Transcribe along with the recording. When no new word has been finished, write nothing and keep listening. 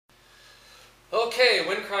Okay,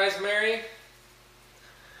 When Cries Mary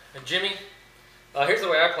and Jimmy. Here's the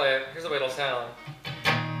way I play it. Here's the way it'll sound.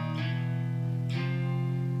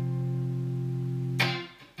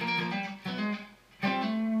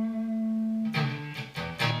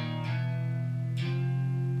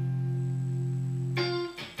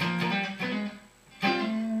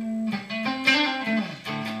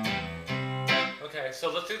 Okay,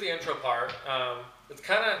 so let's do the intro part. It's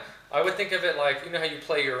kind of, I would think of it like, you know how you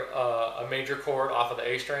play your a major chord off of the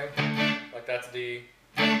A string? Like that's D,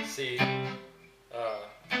 C,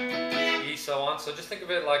 E, so on. So just think of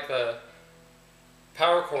it like the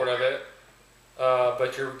power chord of it,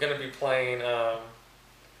 but you're going to be playing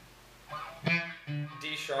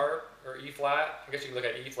D sharp or E flat. I guess you can look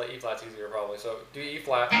at E flat. E flat's easier probably. So do E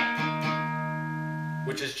flat,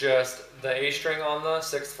 which is just the A string on the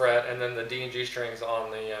 6th fret, and then the D and G strings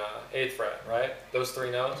on the 8th fret, right? Those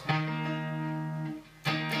 3 notes.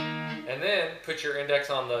 And then put your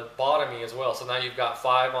index on the bottom E as well. So now you've got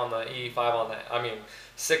 5 on the E, 5 on the,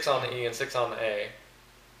 6 on the E and 6 on the A,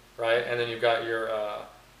 right? And then you've got your,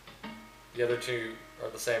 the other 2 are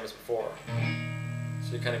the same as before.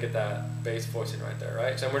 So you kind of get that bass voicing right there,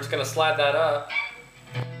 right? So we're just going to slide that up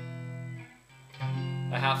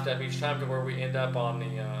a half step each time to where we end up on the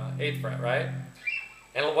 8th fret, right?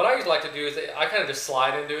 And what I usually like to do is I kind of just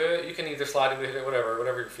slide into it. You can either slide into it, whatever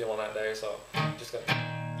you're feeling that day. So just gonna.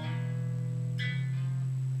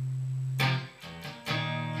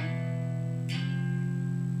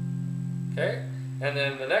 Okay, and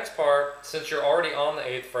then the next part, since you're already on the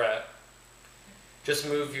 8th fret, just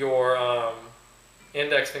move your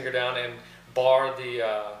index finger down and bar the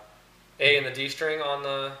A and the D string on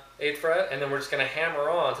the 8th fret, and then we're just going to hammer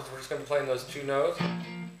on, since we're just going to be playing those 2 notes,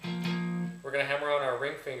 we're going to hammer on our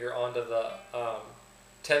ring finger onto the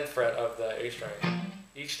 10th fret of the A string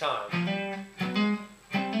each time.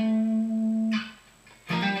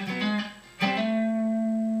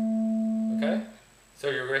 Okay?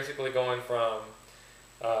 So you're basically going from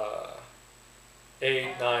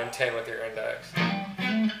 8, 9, 10 with your index.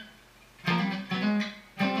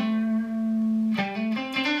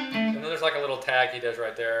 Like a little tag he does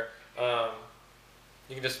right there.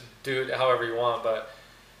 You can just do it however you want, but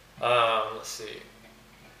let's see.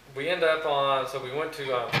 We end up on, so we went to,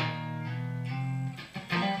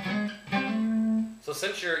 so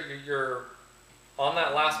since you're on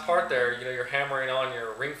that last part there, you know, you're hammering on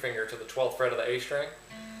your ring finger to the 12th fret of the A string.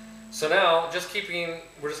 So now, we're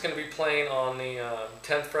just going to be playing on the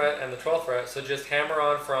 10th fret and the 12th fret, so just hammer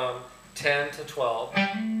on from 10 to 12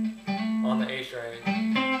 on the A string,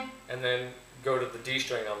 and then go to the D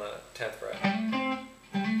string on the 10th fret.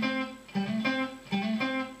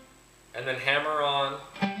 And then hammer on,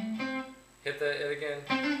 hit it again.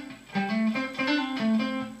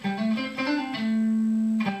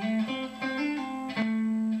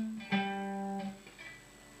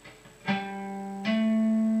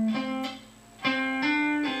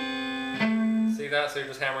 See that? So you're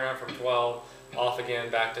just hammering on from 12, off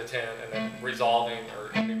again, back to 10, and then resolving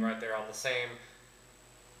or ending right there on the same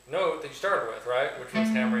note that you started with, right? Which was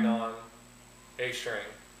hammering on A string,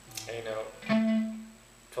 A note,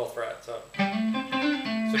 12th fret. So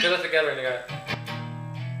put that together and you got.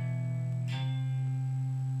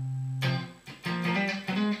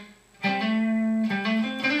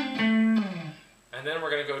 And then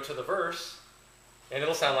we're going to go to the verse, and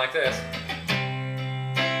it'll sound like this.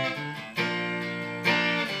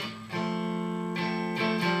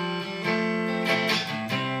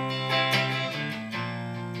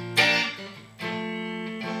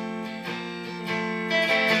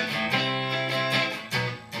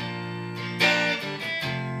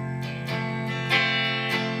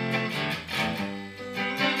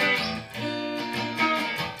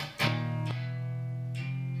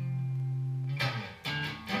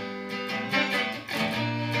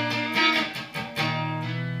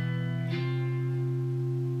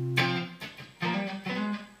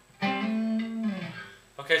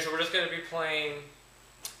 Okay, so we're just going to be playing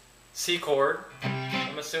C chord.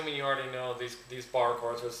 I'm assuming you already know these bar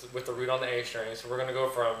chords with the root on the A string. So we're going to go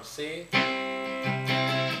from C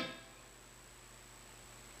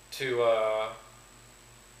to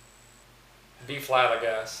B flat, I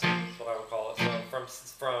guess. That's what I would call it. So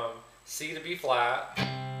from C to B flat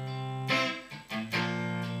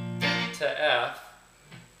to F,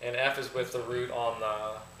 and F is with the root on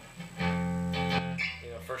the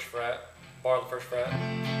 1st fret. Bar the 1st fret.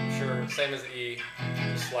 Sure, same as E,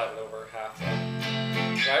 just slide it over half.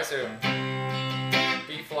 Right, so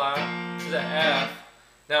B flat to the F.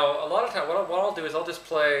 Now, a lot of times, what I'll do is I'll just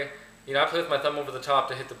play, I play with my thumb over the top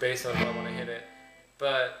to hit the bass note if I want to hit it.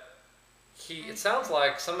 But key. It sounds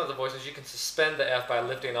like some of the voices you can suspend the F by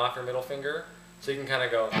lifting off your middle finger, so you can kind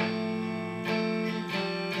of go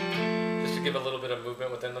just to give a little bit of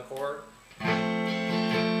movement within the chord.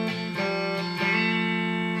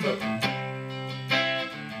 So,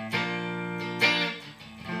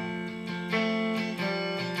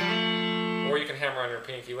 or you can hammer on your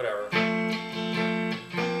pinky, whatever.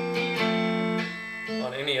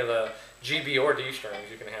 On any of the G, B, or D strings,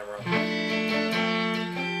 you can hammer on.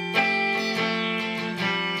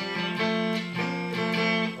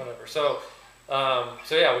 Whatever. So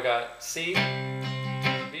yeah, we got C,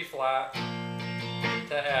 B flat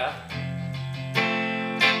to F,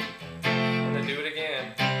 and then do it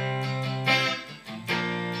again.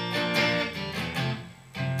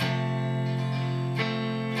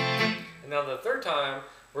 And now the third time,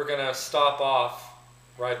 we're gonna stop off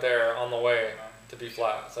right there on the way to B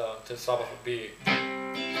flat, so to stop off with B.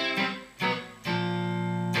 And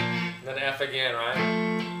then F again, right?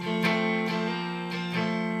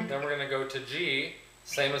 Then we're going to go to G,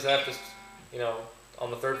 same as F, just, you know,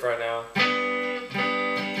 on the 3rd fret now.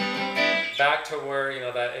 Back to where, you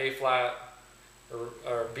know, that A flat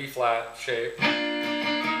or B flat shape.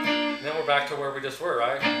 And then we're back to where we just were,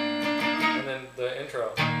 right? And then the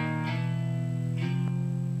intro.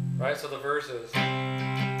 Right, so the verses.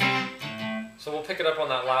 So we'll pick it up on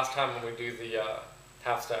that last time when we do the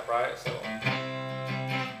half step, right? So.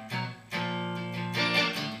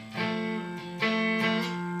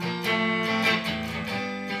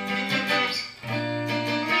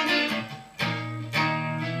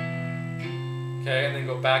 Okay, and then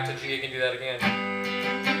go back to G, you can do that again.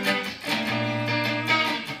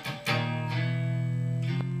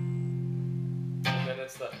 And then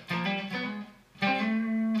it's the.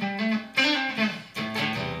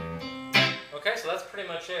 Okay, so that's pretty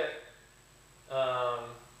much it.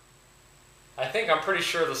 I'm pretty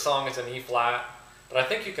sure the song is an E flat, but I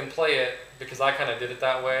think you can play it because I kind of did it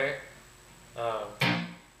that way.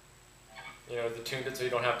 You know, the tuned it so you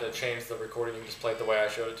don't have to change the recording, you can just play it the way I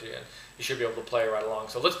showed it to you, and you should be able to play right along.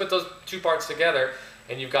 So let's put those two parts together,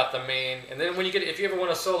 and you've got the main, and then when you get, if you ever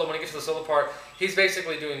want a solo, when you get to the solo part, he's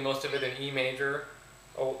basically doing most of it in E major,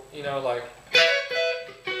 you know, like.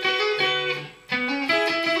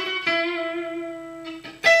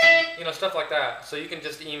 You know, stuff like that. So you can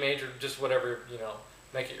just E major, just whatever, you know,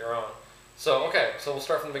 make it your own. So, okay, so we'll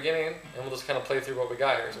start from the beginning, and we'll just kind of play through what we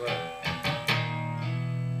got here. So,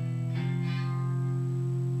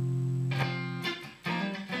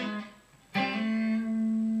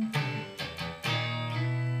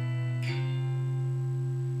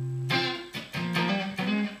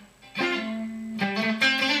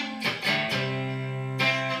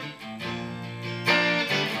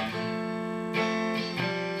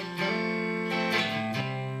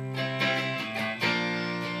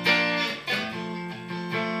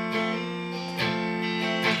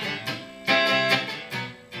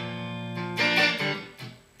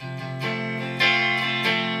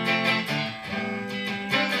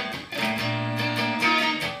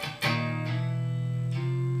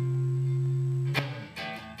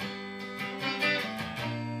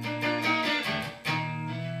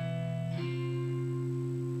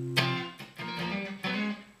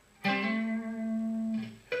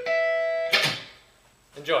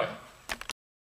 enjoy.